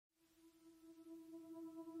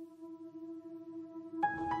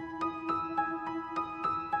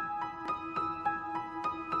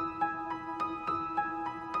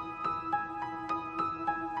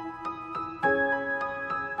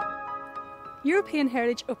European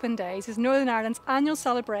Heritage Open Days is Northern Ireland's annual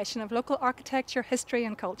celebration of local architecture, history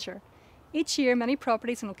and culture. Each year many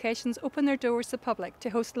properties and locations open their doors to the public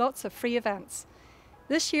to host lots of free events.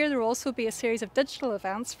 This year there will also be a series of digital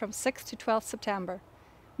events from 6th to 12th September.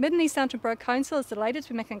 Mid and East Antrim Borough Council is delighted to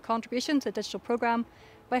be making a contribution to the digital programme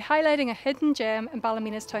by highlighting a hidden gem in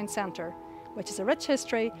Ballymena's town centre, which has a rich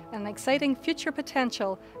history and an exciting future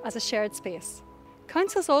potential as a shared space.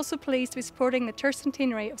 Council is also pleased to be supporting the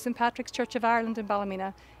Tercentenary of St Patrick's Church of Ireland in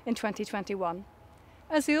Ballymena in 2021,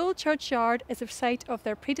 as the old churchyard is the site of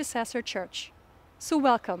their predecessor church. So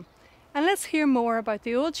welcome, and let's hear more about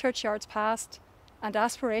the old churchyard's past and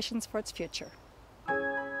aspirations for its future.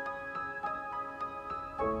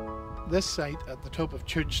 This site at the top of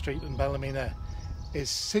Church Street in Ballymena is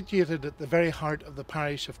situated at the very heart of the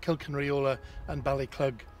parish of Kilkenreola and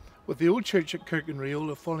Ballyclug. With the old church at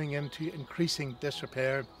Kilkenreola falling into increasing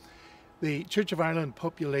disrepair, the Church of Ireland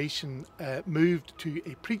population moved to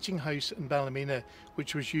a preaching house in Ballymena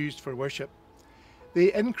which was used for worship.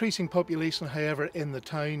 The increasing population, however, in the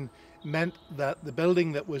town meant that the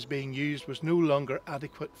building that was being used was no longer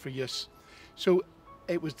adequate for use. So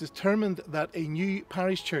it was determined that a new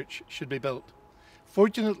parish church should be built.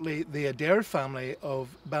 Fortunately, the Adair family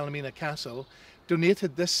of Ballymena Castle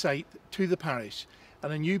donated this site to the parish,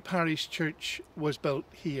 and a new parish church was built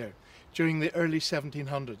here during the early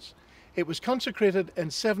 1700s. It was consecrated in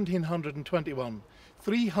 1721,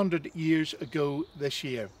 300 years ago this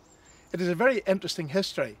year. It is a very interesting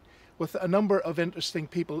history, with a number of interesting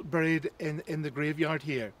people buried in the graveyard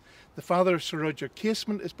here. The father of Sir Roger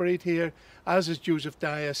Casement is buried here, as is Joseph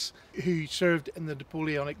Dias, who served in the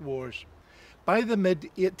Napoleonic Wars. By the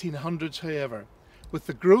mid-1800s, however, with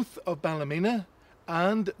the growth of Ballymena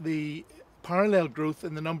and the parallel growth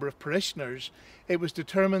in the number of parishioners, it was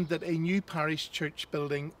determined that a new parish church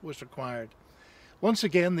building was required. Once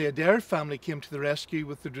again, the Adair family came to the rescue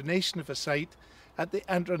with the donation of a site at the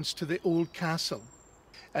entrance to the old castle.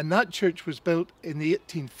 And that church was built in the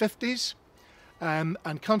 1850s and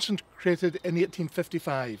consecrated in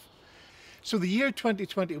 1855. So the year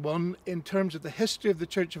 2021, in terms of the history of the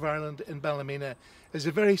Church of Ireland in Ballymena, is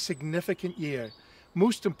a very significant year.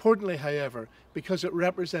 Most importantly, however, because it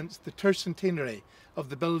represents the tercentenary of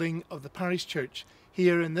the building of the parish church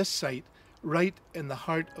here in this site, right in the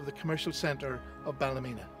heart of the commercial centre of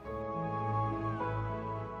Ballymena.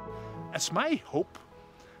 It's my hope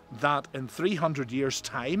that in 300 years'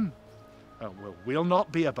 time, we'll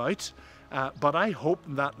not be about, but I hope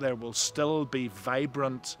that there will still be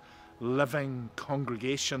vibrant, living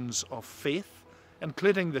congregations of faith,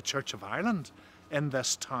 including the Church of Ireland, in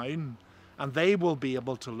this town. And they will be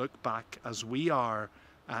able to look back as we are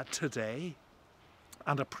today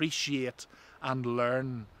and appreciate and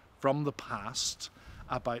learn from the past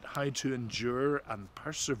about how to endure and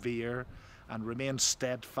persevere and remain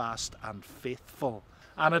steadfast and faithful.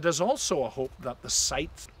 And it is also a hope that the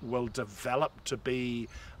site will develop to be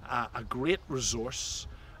a great resource,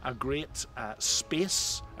 a great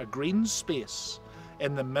space, a green space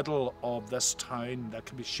in the middle of this town that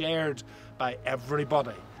can be shared by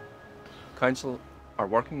everybody. Council are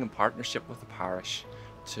working in partnership with the parish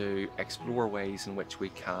to explore ways in which we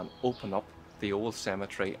can open up the old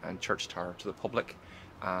cemetery and church tower to the public.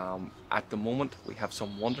 At the moment we have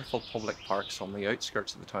some wonderful public parks on the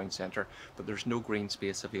outskirts of the town centre, but there's no green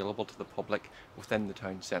space available to the public within the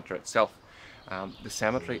town centre itself. The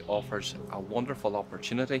cemetery offers a wonderful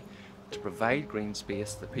opportunity to provide green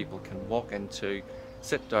space that people can walk into,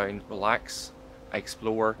 sit down, relax,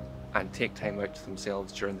 explore and take time out to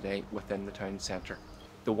themselves during the day within the town centre.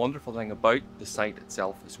 The wonderful thing about the site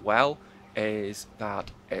itself as well is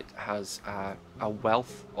that it has a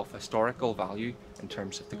wealth of historical value in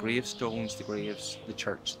terms of the gravestones, the graves, the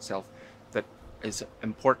church itself, that is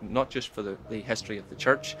important not just for the history of the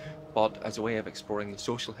church, but as a way of exploring the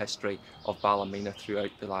social history of Ballymena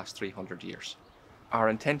throughout the last 300 years. Our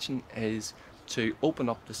intention is to open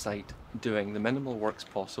up the site, doing the minimal works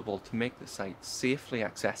possible to make the site safely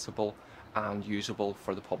accessible and usable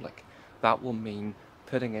for the public. That will mean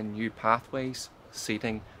putting in new pathways,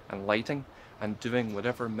 seating and lighting, and doing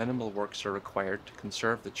whatever minimal works are required to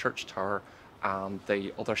conserve the church tower and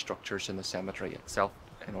the other structures in the cemetery itself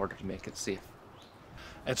in order to make it safe.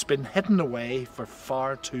 It's been hidden away for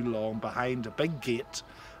far too long behind a big gate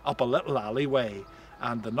up a little alleyway,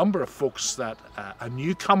 and the number of folks that a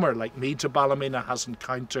newcomer like me to Ballymena has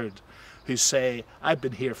encountered who say, I've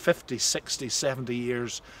been here 50, 60, 70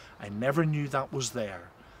 years, I never knew that was there.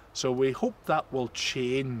 So we hope that will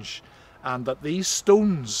change and that these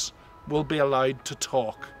stones will be allowed to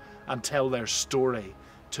talk and tell their story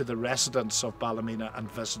to the residents of Ballymena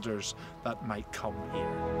and visitors that might come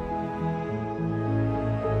here.